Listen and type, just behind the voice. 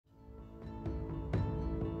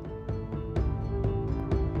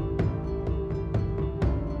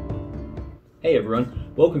Hey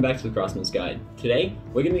everyone, welcome back to the Craftsman's Guide. Today,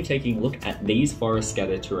 we're going to be taking a look at these forest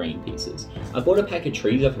scatter terrain pieces. I bought a pack of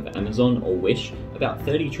trees off of Amazon or Wish, about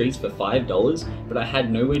 30 trees for $5, but I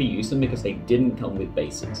had nowhere to use them because they didn't come with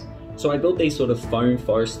bases. So I built these sort of foam,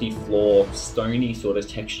 foresty floor, stony sort of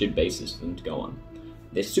textured bases for them to go on.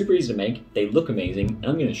 They're super easy to make, they look amazing, and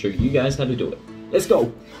I'm going to show you guys how to do it. Let's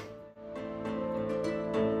go!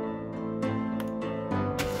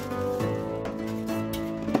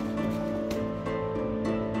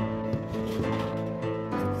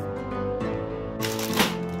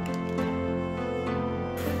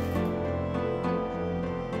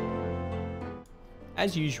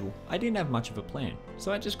 As usual, I didn't have much of a plan,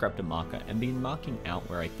 so I just grabbed a marker and began marking out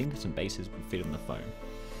where I think some bases would fit on the foam.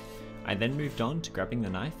 I then moved on to grabbing the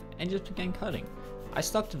knife and just began cutting. I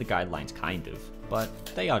stuck to the guidelines kind of, but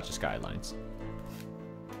they are just guidelines.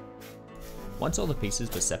 Once all the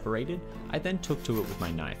pieces were separated, I then took to it with my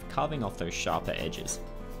knife, carving off those sharper edges.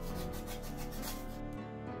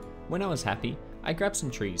 When I was happy, I grabbed some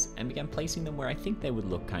trees and began placing them where I think they would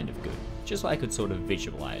look kind of good, just so I could sort of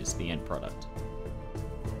visualize the end product.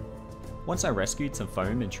 Once I rescued some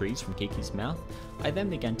foam and trees from Kiki's mouth, I then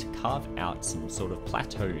began to carve out some sort of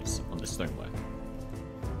plateaus on the stonework.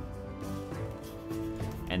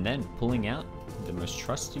 And then pulling out the most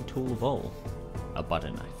trusty tool of all, a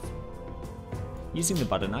butter knife. Using the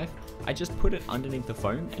butter knife, I just put it underneath the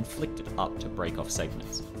foam and flicked it up to break off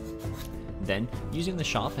segments. Then, using the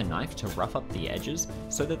sharper knife to rough up the edges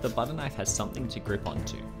so that the butter knife has something to grip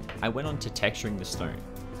onto, I went on to texturing the stone.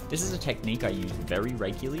 This is a technique I use very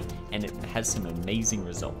regularly and it has some amazing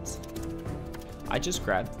results. I just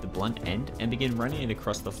grabbed the blunt end and began running it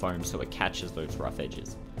across the foam so it catches those rough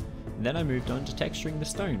edges. Then I moved on to texturing the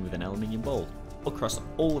stone with an aluminium bowl across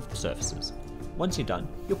all of the surfaces. Once you're done,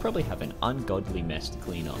 you'll probably have an ungodly mess to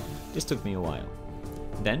clean up. This took me a while.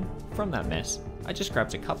 Then, from that mess, I just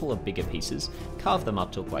grabbed a couple of bigger pieces, carved them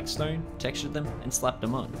up to look like stone, textured them, and slapped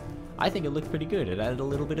them on. I think it looked pretty good, it added a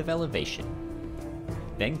little bit of elevation.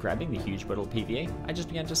 Then grabbing the huge bottle of PVA, I just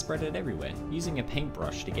began to spread it everywhere, using a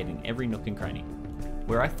paintbrush to get in every nook and cranny.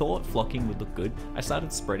 Where I thought flocking would look good, I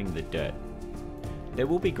started spreading the dirt. There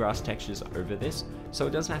will be grass textures over this, so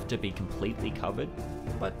it doesn't have to be completely covered,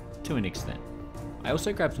 but to an extent. I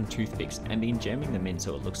also grabbed some toothpicks and began jamming them in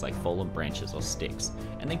so it looks like fallen branches or sticks,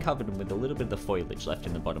 and then covered them with a little bit of the foliage left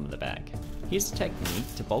in the bottom of the bag. Here's a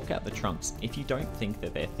technique to bulk out the trunks if you don't think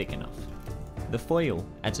that they're thick enough. The foil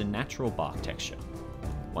adds a natural bark texture.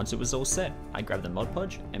 Once it was all set, I grabbed the Mod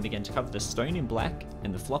Podge and began to cover the stone in black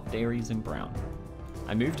and the flocked areas in brown.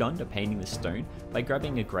 I moved on to painting the stone by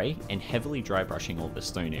grabbing a grey and heavily dry brushing all the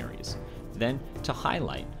stone areas. Then, to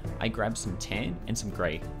highlight, I grabbed some tan and some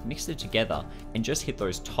grey, mixed it together and just hit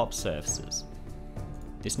those top surfaces.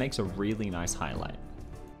 This makes a really nice highlight.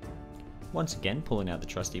 Once again, pulling out the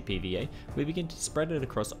trusty PVA, we begin to spread it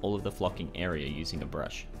across all of the flocking area using a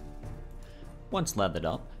brush. Once lathered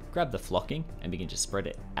up, grab the flocking and begin to spread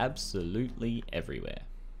it absolutely everywhere.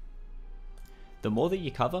 The more that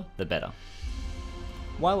you cover, the better.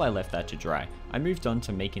 While I left that to dry, I moved on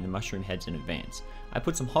to making the mushroom heads in advance. I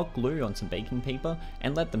put some hot glue on some baking paper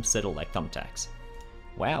and let them settle like thumbtacks.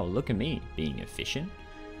 Wow, look at me, being efficient.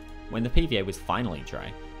 When the PVA was finally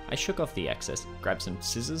dry, I shook off the excess, grabbed some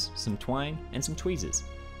scissors, some twine, and some tweezers,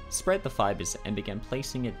 spread the fibers and began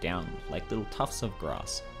placing it down like little tufts of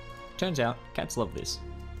grass. Turns out, cats love this.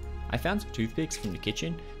 I found some toothpicks from the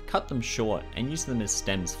kitchen, cut them short and used them as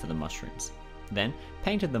stems for the mushrooms. Then,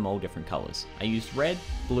 painted them all different colours. I used red,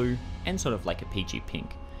 blue, and sort of like a peachy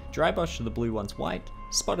pink. Dry brushed the blue ones white,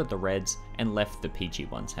 spotted the reds, and left the peachy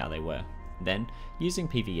ones how they were. Then, using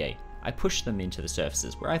PVA, I pushed them into the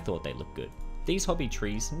surfaces where I thought they looked good. These hobby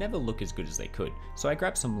trees never look as good as they could, so I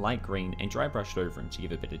grabbed some light green and dry brushed over them to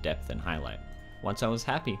give a bit of depth and highlight. Once I was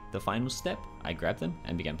happy, the final step, I grabbed them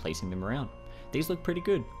and began placing them around. These look pretty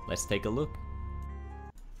good, let's take a look.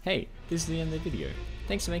 Hey, this is the end of the video.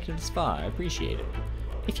 Thanks for making it this far, I appreciate it.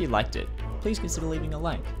 If you liked it, please consider leaving a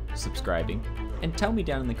like, subscribing, and tell me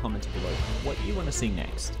down in the comments below what you want to see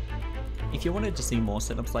next. If you wanted to see more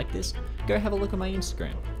setups like this, go have a look at my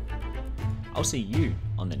Instagram. I'll see you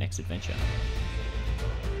on the next adventure.